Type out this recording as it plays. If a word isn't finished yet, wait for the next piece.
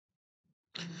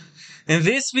In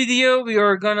this video, we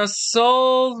are gonna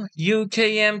solve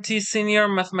UKMT Senior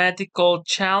Mathematical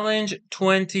Challenge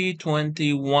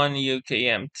 2021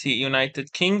 UKMT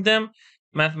United Kingdom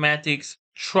Mathematics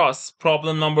Trust.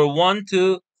 Problem number 1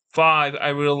 to 5.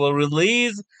 I will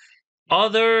release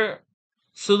other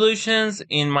solutions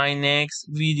in my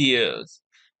next videos.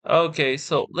 Okay,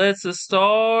 so let's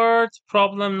start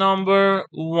problem number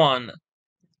 1.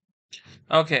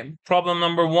 Okay, problem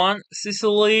number 1.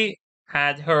 Cicely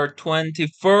had her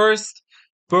 21st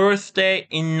birthday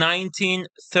in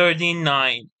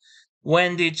 1939.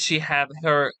 When did she have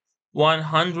her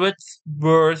 100th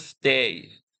birthday?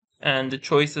 And the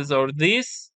choices are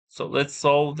these. So let's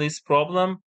solve this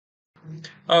problem.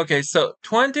 Okay, so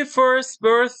 21st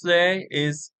birthday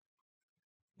is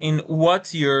in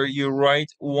what year? You write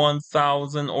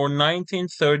 1000 or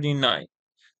 1939.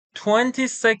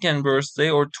 22nd birthday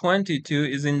or 22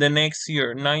 is in the next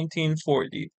year,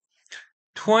 1940.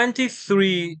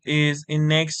 23 is in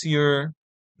next year,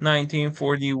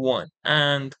 1941.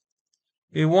 And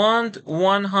we want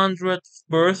 100th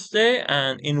birthday,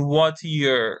 and in what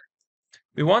year?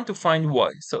 We want to find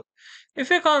y. So if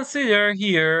you consider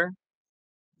here,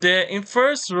 in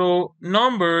first row,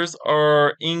 numbers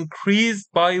are increased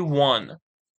by 1,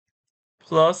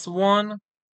 plus 1,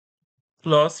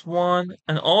 plus 1,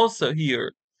 and also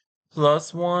here,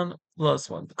 plus 1, plus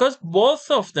 1. Because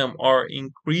both of them are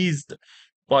increased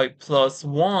by plus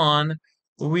 1,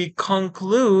 we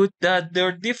conclude that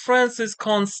their difference is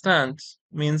constant.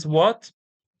 Means what?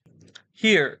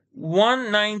 Here,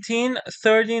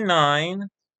 1939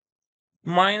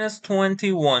 minus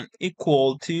 21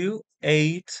 equal to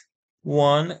 8,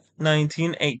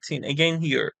 1918. Again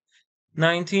here,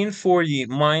 1940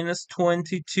 minus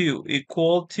 22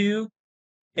 equal to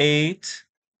 8,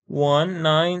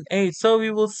 8. So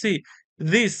we will see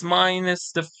this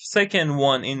minus the second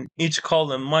one in each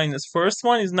column minus first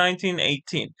one is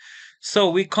 1918. So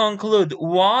we conclude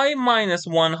y minus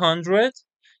 100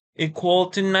 equal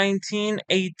to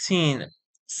 1918.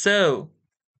 So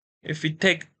if we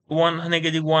take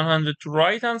negative 100 to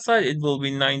right hand side, it will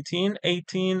be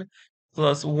 1918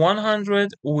 plus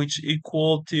 100, which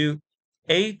equal to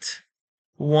 8,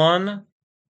 9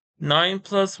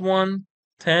 plus 1,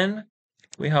 10.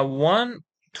 We have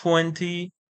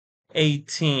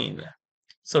 2018.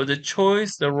 So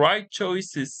the right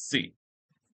choice is C.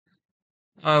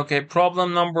 Okay,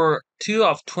 problem number 2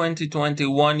 of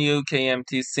 2021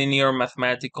 UKMT Senior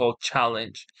Mathematical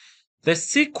Challenge. The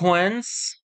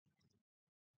sequence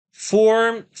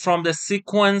formed from the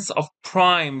sequence of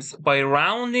primes by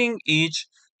rounding each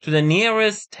to the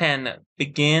nearest 10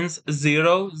 begins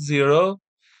 0, 0,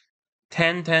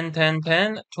 10, 10, 10,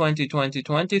 10, 20, 20,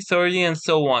 20, 30, and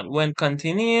so on. When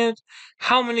continued,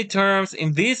 how many terms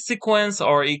in this sequence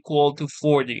are equal to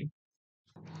 40?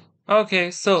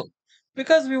 Okay, so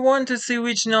because we want to see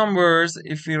which numbers,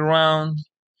 if we round,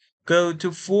 go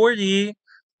to 40,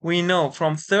 we know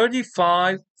from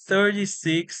 35,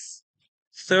 36,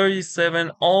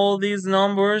 37, all these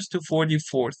numbers to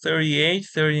 44, 38,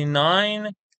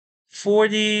 39,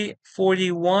 40,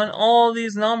 41, all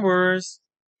these numbers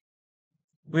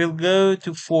will go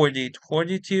to 40,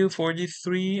 42,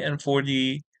 43, and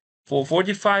 44.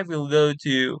 45 will go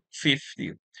to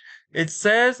 50. It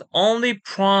says only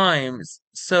primes.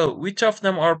 So which of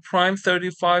them are prime?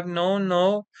 35?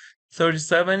 No.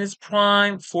 37 is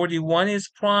prime, 41 is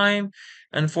prime,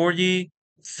 and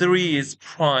 43 is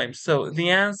prime. So the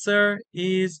answer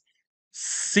is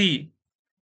C.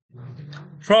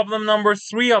 Problem number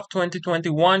 3 of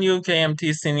 2021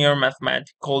 UKMT Senior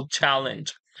Mathematical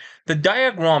Challenge. The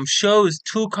diagram shows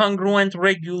two congruent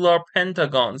regular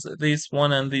pentagons, this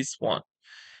one and this one,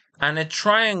 and a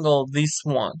triangle, this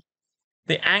one.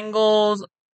 The angles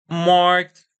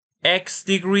marked x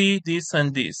degree, this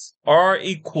and this, are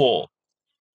equal.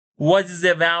 What is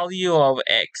the value of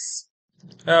x?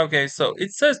 Okay, so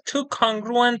it says two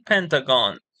congruent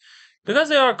pentagon. Because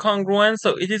they are congruent,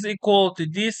 so it is equal to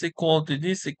this, equal to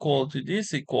this, equal to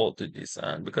this, equal to this.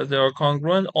 And because they are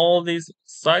congruent, all these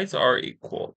sides are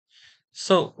equal.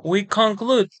 So we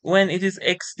conclude when it is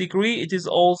x degree, it is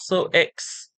also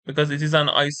x, because it is an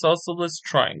isosceles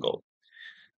triangle.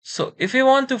 So if you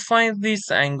want to find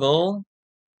this angle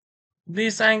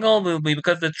will be,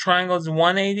 because the triangle is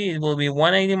 180, it will be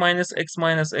 180 minus x,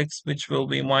 which will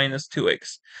be minus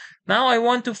 2x. Now I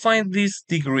want to find this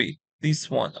degree, this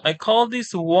one. I call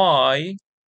this y.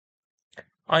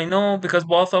 I know because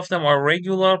both of them are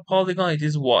regular polygon, it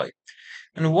is y.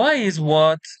 And y is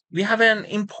what? We have an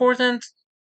important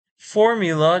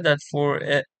formula that for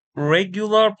a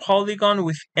regular polygon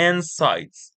with n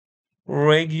sides,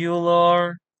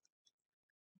 regular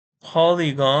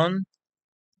polygon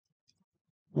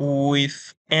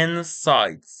with n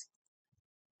sides.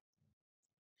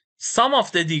 Sum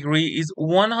of the degree is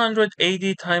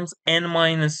 180 times n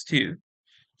minus 2.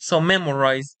 So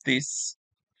memorize this.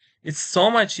 It's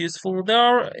so much useful.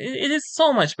 It is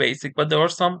so much basic, but there are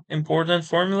some important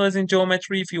formulas in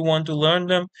geometry. If you want to learn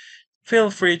them,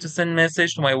 feel free to send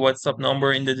message to my WhatsApp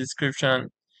number in the description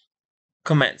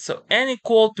comment. So n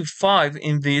equal to 5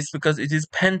 in this because it is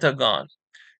pentagon.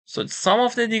 So the sum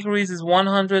of the degrees is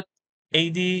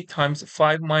 180 times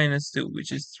 5 minus 2,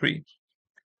 which is 3.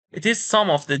 It is sum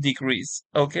of the degrees.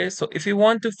 Okay, so if you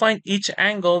want to find each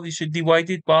angle, you should divide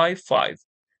it by 5.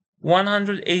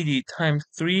 180 times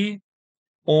 3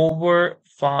 over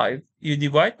 5. You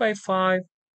divide by 5,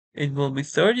 it will be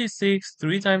 36.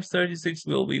 3 times 36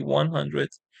 will be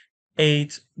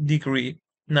 108 degree.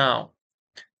 Now,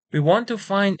 we want to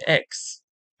find x.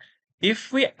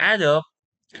 If we add up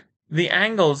the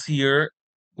angles here,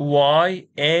 y,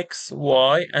 x,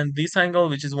 y, and this angle,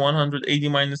 which is 180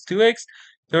 minus 2x,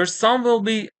 their sum will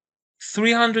be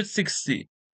 360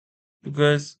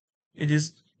 because it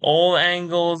is all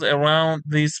angles around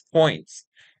these points.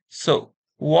 So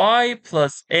y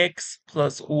plus x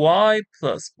plus y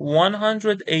plus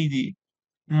 180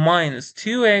 minus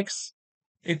 2x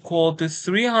equal to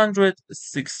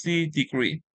 360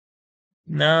 degree.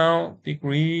 Now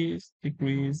degrees.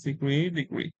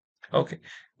 Okay,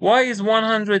 y is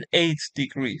 108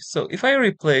 degrees. So if I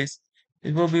replace,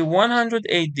 it will be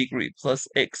 108 degree plus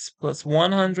x plus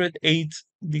 108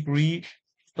 degree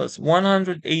plus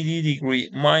 180 degree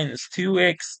minus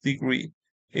 2x degree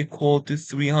equal to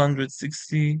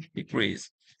 360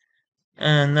 degrees.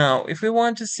 And now if we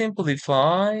want to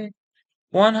simplify,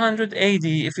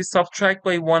 180, if we subtract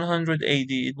by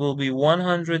 180, it will be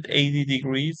 180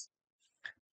 degrees.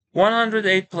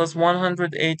 108 plus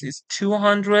 108 is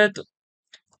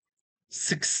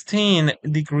 216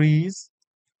 degrees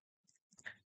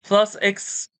plus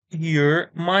x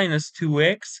here minus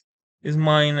 2x is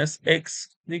minus x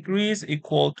degrees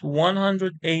equal to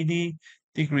 180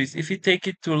 degrees. If you take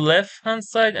it to left hand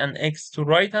side and x to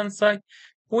right hand side,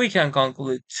 we can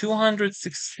calculate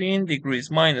 216 degrees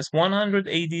minus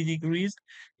 180 degrees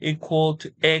equal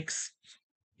to x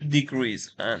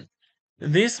degrees, and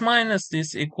this minus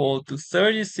this equal to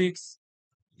 36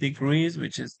 degrees,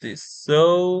 which is this.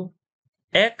 So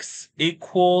x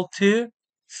equal to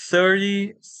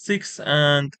 36,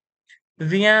 and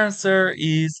the answer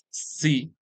is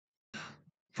C.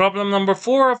 Problem number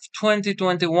 4 of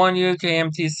 2021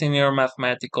 UKMT Senior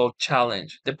Mathematical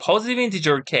Challenge. The positive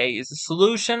integer k is the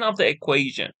solution of the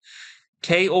equation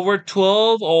k over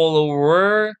 12 all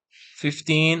over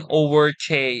 15 over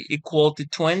k equal to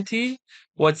 20.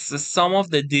 What's the sum of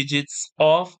the digits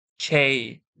of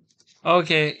k?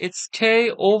 Okay, it's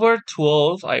k over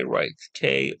 12. I write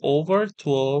k over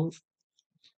 12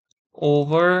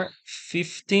 over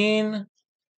 15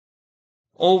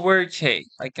 over k.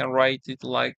 I can write it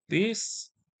like this,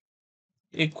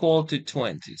 equal to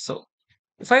 20. So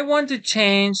if I want to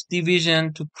change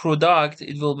division to product,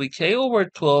 it will be k over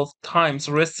 12 times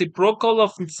reciprocal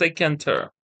of second term.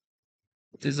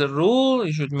 It is a rule,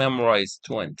 you should memorize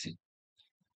 20.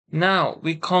 Now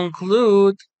we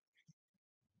conclude,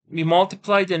 we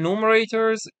multiply the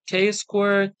numerators, k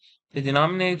squared, the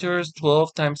denominators,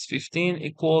 12 times 15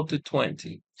 equal to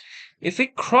 20. If we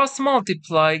cross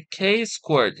multiply, k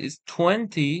squared is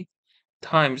 20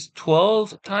 times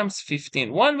 12 times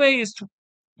 15. One way is to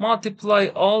multiply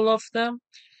all of them,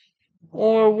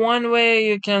 or one way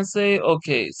you can say,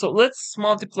 okay, so let's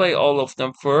multiply all of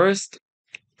them first.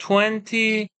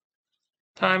 20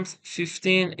 times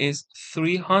 15 is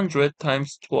 300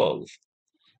 times 12.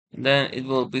 Then it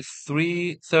will be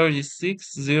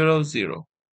 33600.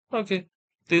 Okay,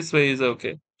 this way is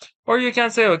okay. Or you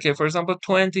can say, okay, for example,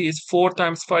 20 is 4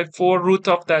 times 5, 4, root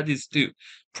of that is 2.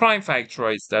 Prime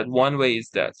factorize that, one way is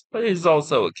that, but it is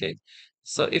also okay.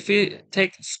 So if we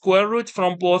take square root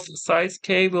from both sides,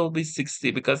 k will be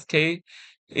 60 because k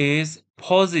is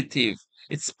positive.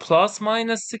 It's plus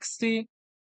minus 60,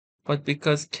 but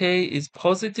because k is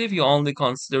positive, you only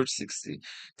consider 60.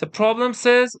 The problem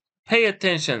says, pay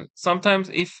attention. Sometimes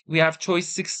if we have choice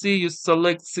 60, you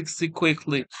select 60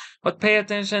 quickly. But pay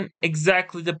attention,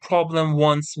 exactly the problem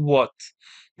wants what?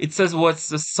 It says what's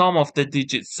the sum of the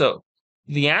digits. So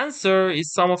the answer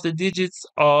is sum of the digits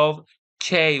of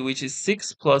k, which is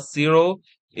 6 plus 0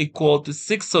 equal to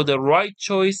 6. So the right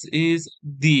choice is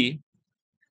D.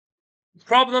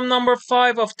 Problem number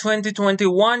 5 of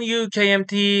 2021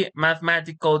 UKMT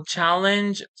Mathematical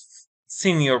Challenge,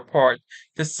 senior part.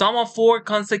 The sum of 4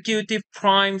 consecutive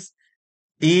primes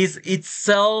is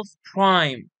itself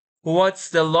prime. What's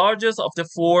the largest of the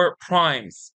 4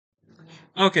 primes?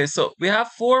 Okay, so we have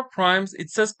 4 primes. It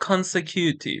says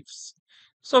consecutives.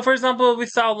 So for example,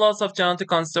 without loss of geometry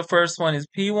concept, the first one is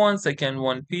P1, second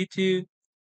one P2,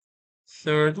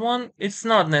 third one, it's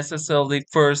not necessarily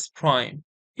first prime.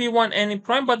 P1 any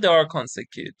prime, but they are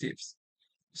consecutives.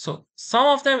 So some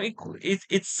of them it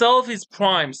itself is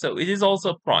prime, so it is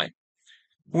also prime.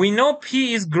 We know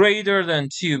P is greater than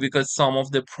 2 because some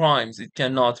of the primes, it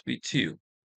cannot be 2.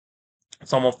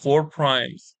 Some of 4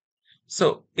 primes.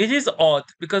 So it is odd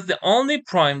because the only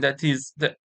prime that is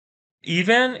the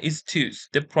even is 2.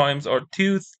 The primes are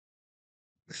 2,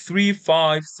 3,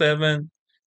 5, 7,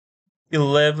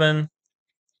 11,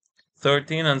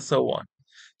 13, and so on.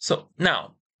 So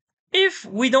now, if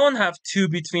we don't have 2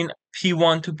 between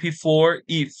P1 to P4,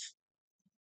 if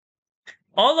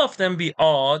all of them be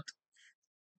odd,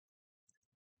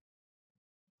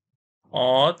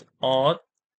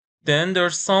 then their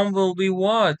sum will be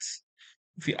what?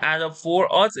 If you add up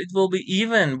 4 odds, it will be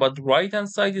even, but right hand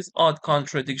side is odd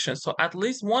contradiction. So at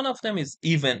least one of them is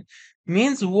even.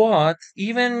 Means what?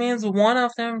 Even means one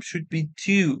of them should be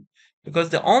 2. Because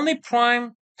the only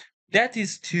prime that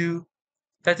is 2,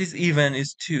 that is even,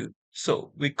 is 2.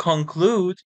 So we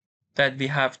conclude that we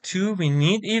have 2, we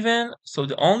need even. So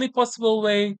the only possible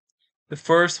way, the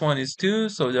first one is 2,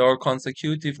 so there are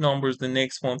consecutive numbers, the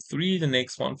next one 3, the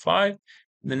next one 5,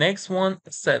 the next one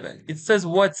 7. It says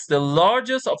what's the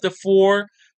largest of the 4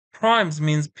 primes,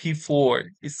 means P4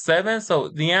 is 7, so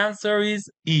the answer is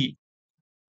E.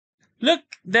 Look,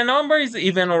 the number is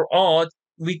even or odd,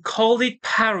 we call it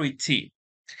parity,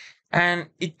 and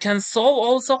it can solve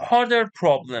also harder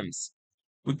problems.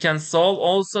 We can solve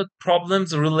also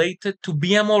problems related to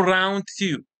BMO round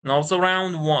 2 and also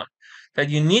round 1, that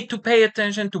you need to pay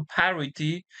attention to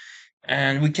parity,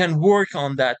 and we can work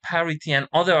on that parity and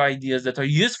other ideas that are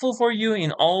useful for you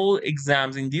in all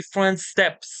exams in different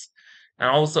steps, and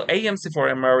also AMC for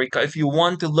America. If you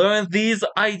want to learn these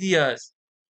ideas,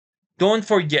 don't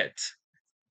forget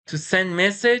to send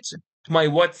message to my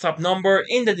WhatsApp number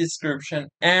in the description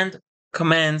and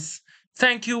comments.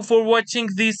 Thank you for watching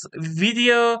this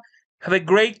video. Have a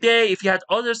great day. If you had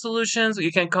other solutions,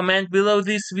 you can comment below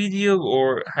this video,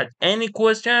 or had any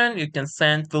question, you can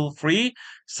feel free,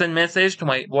 send message to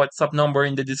my WhatsApp number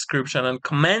in the description and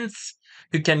comments.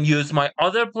 You can use my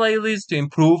other playlists to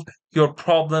improve your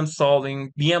problem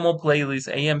solving, BMO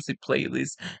playlist, AMC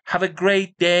playlist. Have a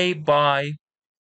great day. Bye.